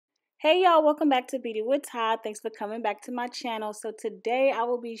Hey y'all, welcome back to Beauty with Ty. Thanks for coming back to my channel. So today I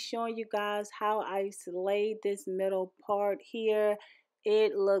will be showing you guys how I slayed this middle part here.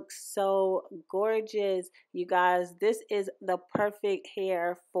 It looks so gorgeous. You guys, this is the perfect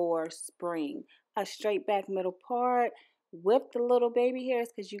hair for spring. A straight back middle part with the little baby hairs,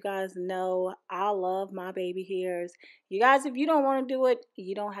 because you guys know I love my baby hairs. You guys, if you don't want to do it,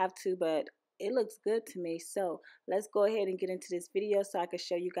 you don't have to, but it looks good to me. So let's go ahead and get into this video so I can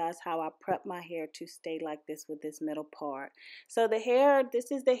show you guys how I prep my hair to stay like this with this middle part. So the hair,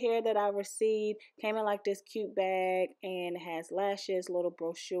 this is the hair that I received. Came in like this cute bag and has lashes, little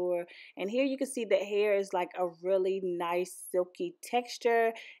brochure. And here you can see the hair is like a really nice silky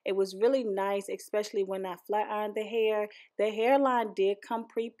texture. It was really nice, especially when I flat ironed the hair. The hairline did come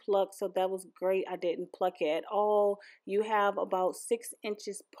pre-plucked, so that was great. I didn't pluck it at all. You have about 6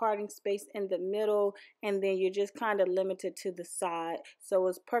 inches parting space in the middle, and then you're just kind of limited to the side. So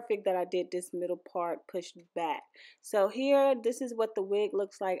it's perfect that I did this middle part pushed back. So here, this is what the wig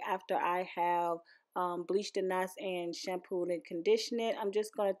looks like after I have bleached the knots and shampooed and conditioned it. I'm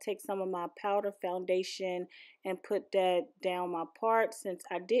just going to take some of my powder foundation and put that down my part, since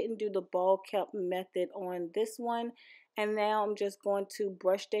I didn't do the ball cap method on this one. And now I'm just going to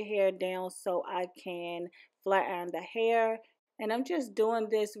brush the hair down so I can flat iron the hair. And I'm just doing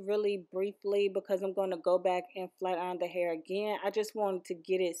this really briefly because I'm going to go back and flat iron the hair again. I just wanted to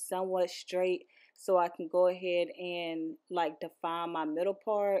get it somewhat straight so I can go ahead and like define my middle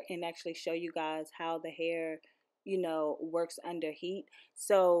part and actually show you guys how the hair, works under heat.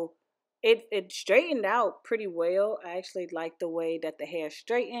 So it straightened out pretty well. I actually like the way that the hair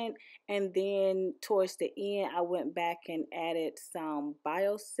straightened. And then towards the end, I went back and added some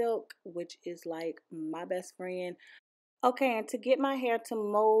bio silk, which is like my best friend. Okay, and to get my hair to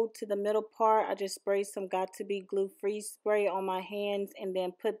mold to the middle part, I just sprayed some Got To Be glue free spray on my hands and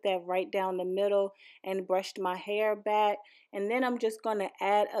then put that right down the middle and brushed my hair back. And then I'm just going to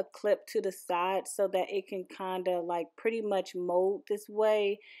add a clip to the side so that it can kind of like pretty much mold this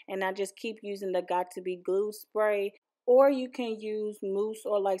way. And I just keep using the Got To Be glue spray. Or you can use mousse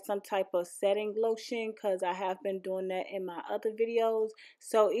or like some type of setting lotion, because I have been doing that in my other videos.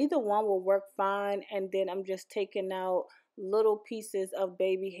 So either one will work fine. And then I'm just taking out little pieces of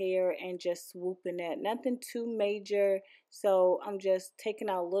baby hair and just swooping that. Nothing too major. So I'm just taking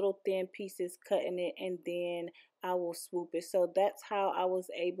out little thin pieces, cutting it, and then I will swoop it. So that's how I was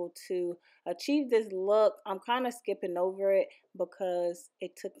able to achieve this look. I'm kind of skipping over it because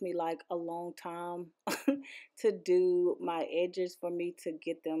it took me like a long time to do my edges for me to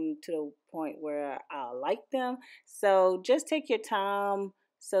get them to the point where I like them. So just take your time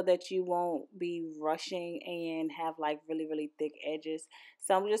so that you won't be rushing and have like really thick edges.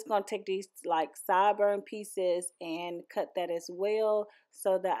 So I'm just going to take these like sideburn pieces and cut that as well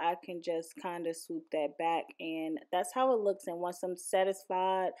so that I can just kind of swoop that back. And that's how it looks. And once I'm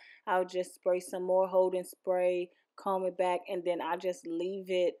satisfied, I'll just spray some more holding spray, comb it back, and then I just leave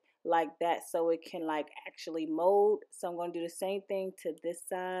it like that so it can like actually mold. So I'm going to do the same thing to this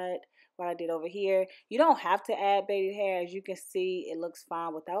side, what I did over here. You don't have to add baby hair. As you can see, it looks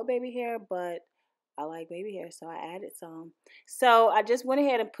fine without baby hair, but I like baby hair, so I added some. So I just went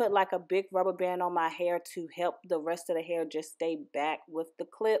ahead and put like a big rubber band on my hair to help the rest of the hair just stay back with the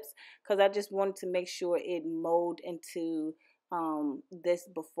clips, because I just wanted to make sure it molded into this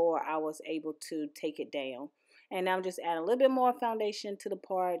before I was able to take it down. And now I'm just adding a little bit more foundation to the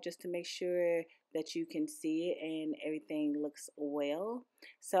part just to make sure that you can see it and everything looks well.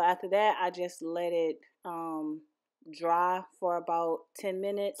 So after that, I just let it dry for about 10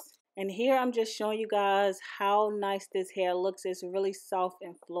 minutes. And here I'm just showing you guys how nice this hair looks. It's really soft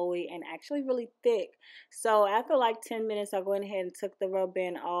and flowy and actually really thick. So after like 10 minutes, I went ahead and took the rubber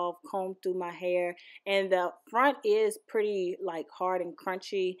band off, combed through my hair. And the front is pretty like hard and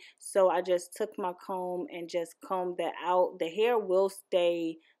crunchy. So I just took my comb and just combed that out. The hair will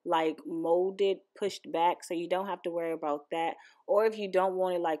stay like molded, pushed back, so you don't have to worry about that. Or if you don't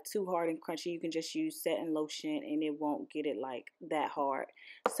want it like too hard and crunchy, you can just use setting lotion and it won't get it like that hard.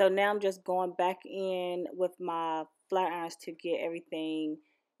 So now I'm just going back in with my flat irons to get everything,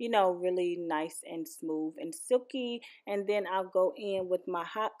 really nice and smooth and silky. And then I'll go in with my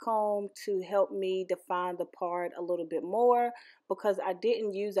hot comb to help me define the part a little bit more, because I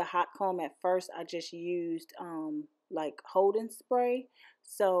didn't use a hot comb at first. I just used like holding spray.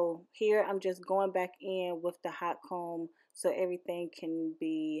 So here I'm just going back in with the hot comb so everything can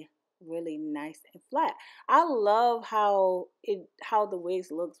be really nice and flat. I love how the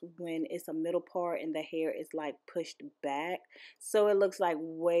wigs looks when it's a middle part and the hair is like pushed back, so it looks like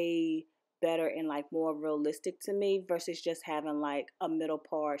way better and like more realistic to me versus just having like a middle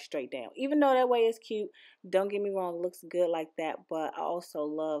part straight down. Even though that way is cute, don't get me wrong, it looks good like that, but I also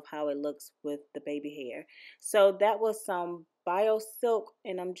love how it looks with the baby hair. So that was some bio silk,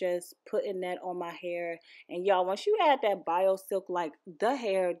 and I'm just putting that on my hair. And y'all, once you add that bio silk, like the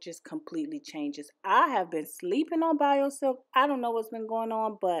hair just completely changes. I have been sleeping on bio silk. I don't know what's been going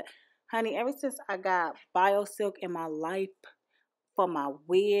on, but honey, ever since I got bio silk in my life for my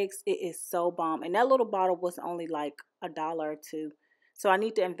wigs, it is so bomb. And that little bottle was only like $1 or $2. So I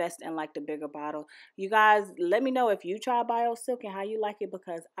need to invest in like the bigger bottle. You guys, let me know if you try bio silk and how you like it,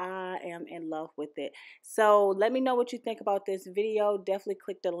 because I am in love with it. So let me know what you think about this video. Definitely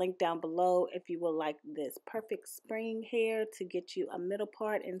click the link down below if you would like this perfect spring hair to get you a middle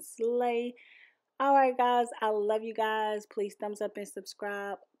part and slay. All right, guys, I love you guys. Please thumbs up and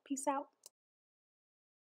subscribe. Peace out.